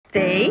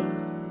Stay.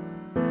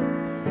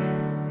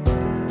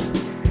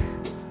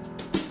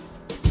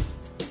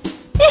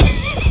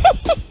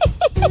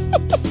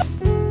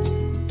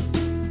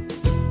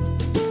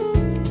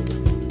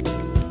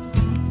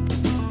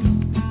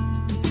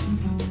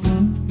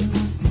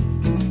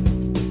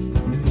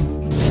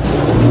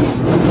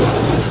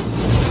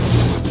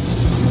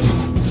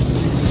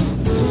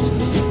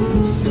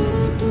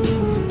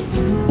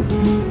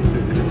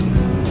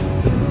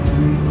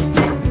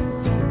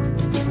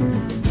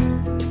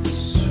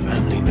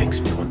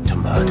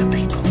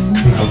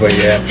 But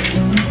yeah,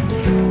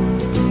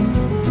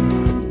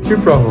 your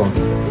problem.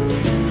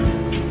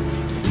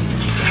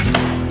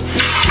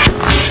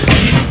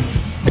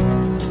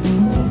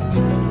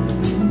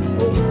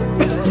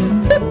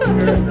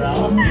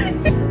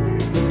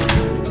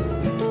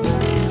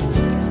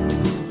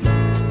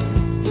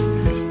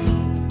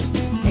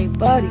 Hey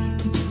buddy,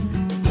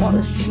 want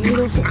this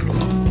Cheetos?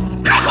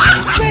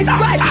 Jesus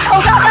Christ!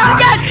 Oh God, not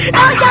again!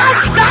 Not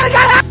again! Not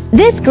again!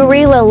 This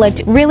gorilla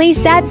looked really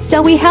sad,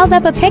 so we held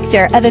up a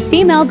picture of a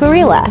female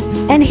gorilla,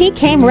 and he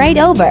came right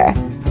over.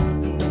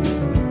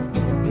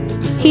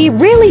 He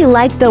really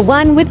liked the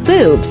one with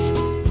boobs.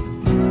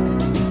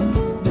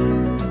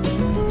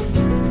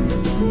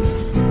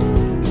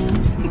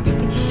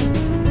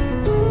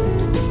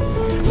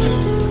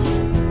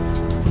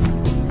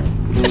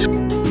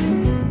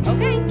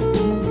 Okay.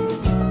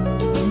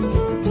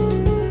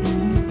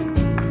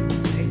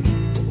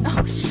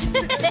 Oh shit!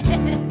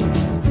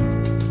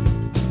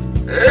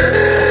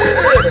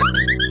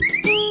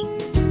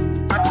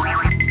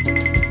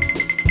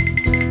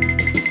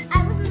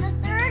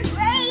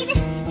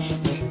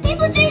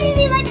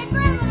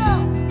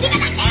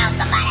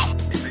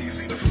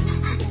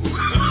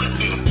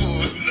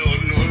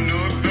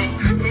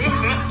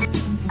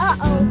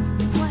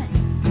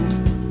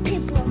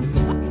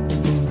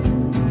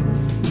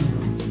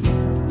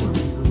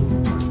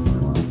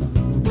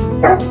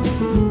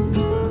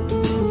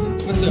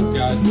 What's up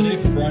guys, today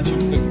for brunch I'm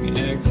cooking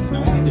eggs and I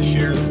wanted to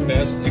share the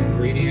best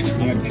ingredient in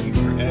my opinion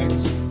for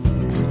eggs.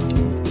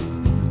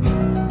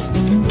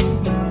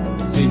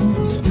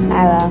 Seasonings.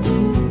 Ella,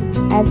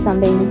 I have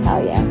something to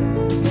tell you.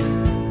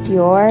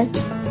 You're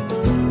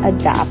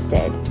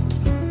adopted.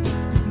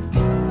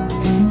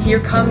 Here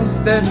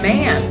comes the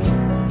man.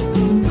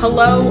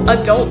 Hello,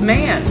 adult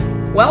man.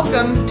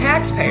 Welcome,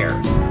 taxpayer.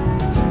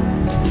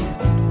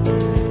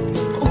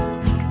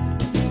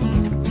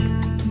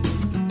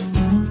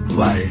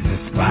 Why is it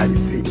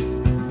spicy?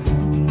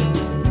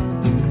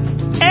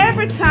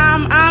 Every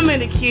time I'm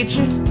in the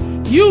kitchen,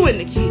 you in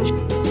the kitchen.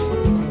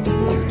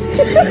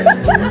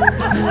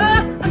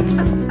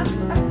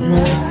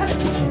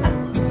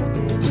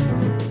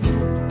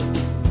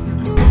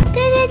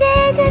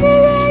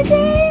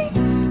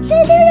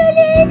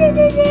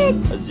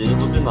 Здесь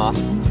глубина.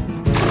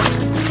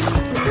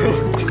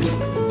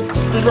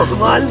 Ты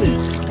нормальный?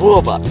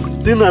 Оба,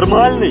 ты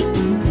нормальный?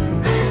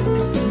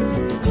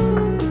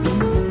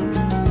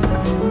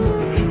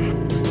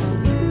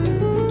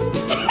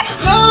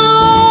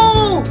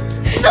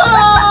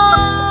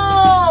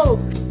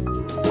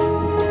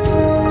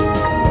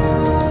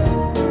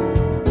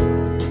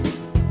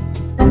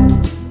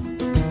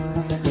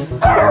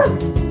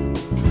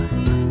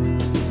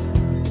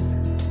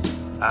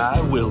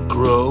 I will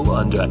grow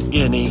under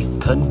any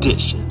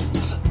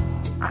conditions.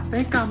 I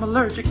think I'm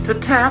allergic to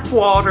tap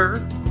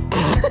water.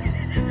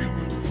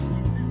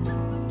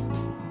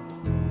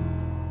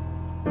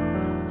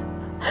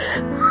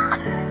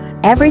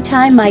 Every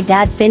time my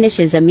dad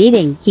finishes a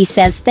meeting, he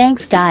says,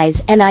 "Thanks,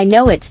 guys," and I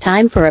know it's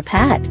time for a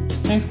pat.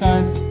 Thanks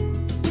guys.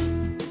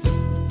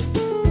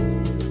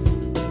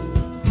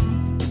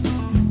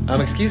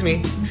 Excuse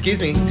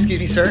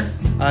me, sir.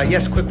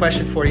 Yes, quick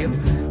question for you.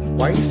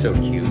 Why are you so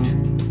cute?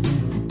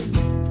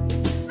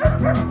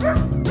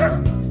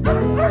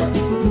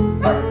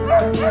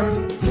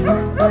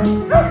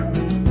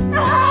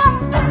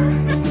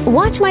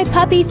 Watch my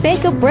puppy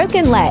fake a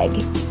broken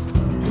leg.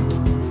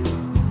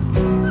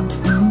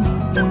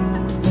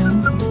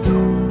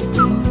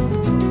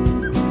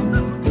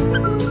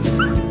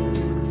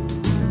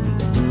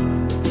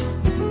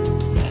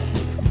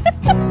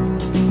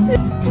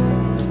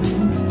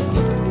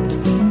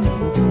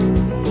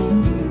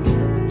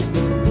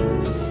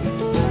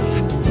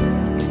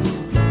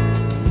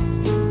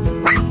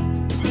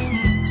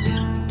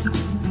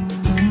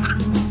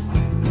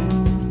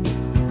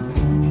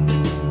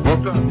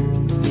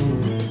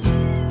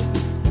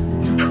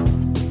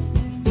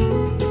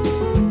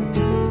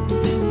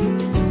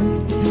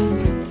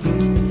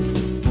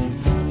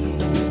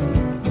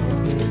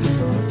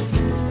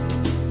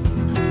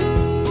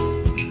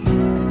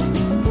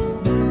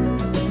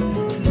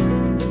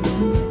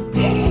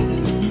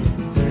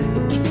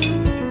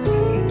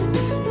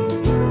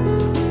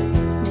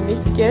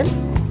 Again.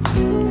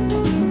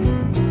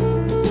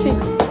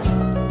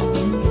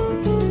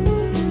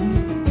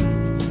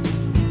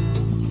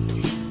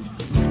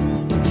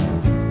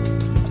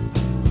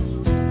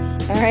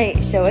 All right,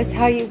 show us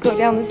how you go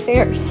down the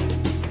stairs.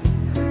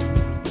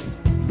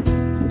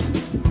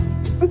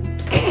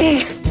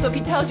 So If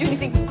he tells you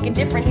anything fucking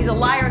different, he's a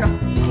liar and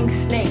a fucking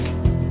snake.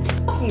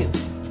 Fuck you.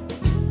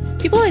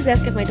 People always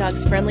ask if my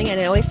dog's friendly, and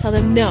I always tell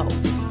them no.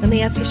 Then they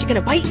ask, is she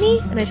gonna bite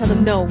me? And I tell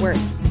them no,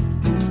 worse.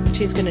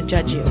 She's gonna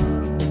judge you.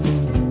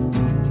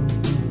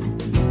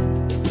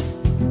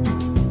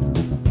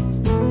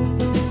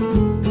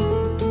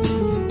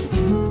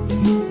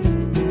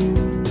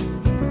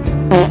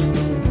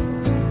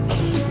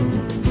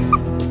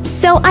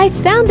 So I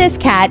found this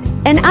cat,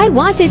 and I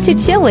wanted to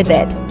chill with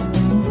it.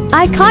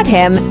 I caught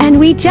him, and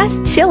we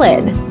just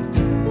chillin'.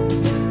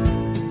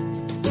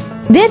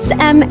 This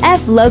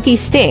MF Loki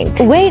stink.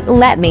 Wait,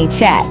 let me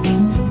check.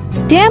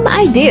 Damn,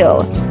 I do.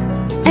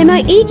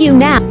 I'ma eat you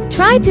now.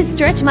 Tried to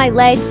stretch my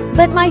legs,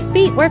 but my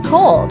feet were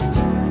cold.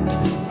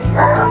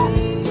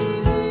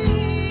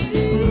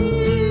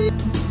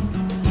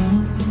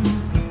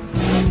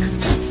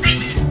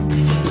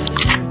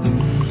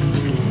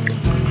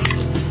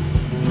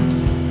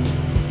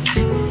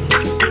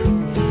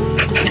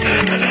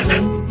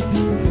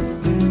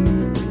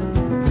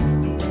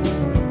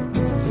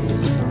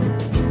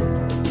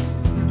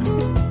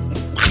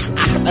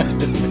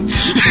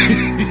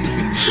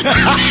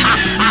 Ha ha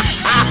ha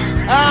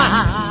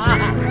ha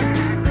ha!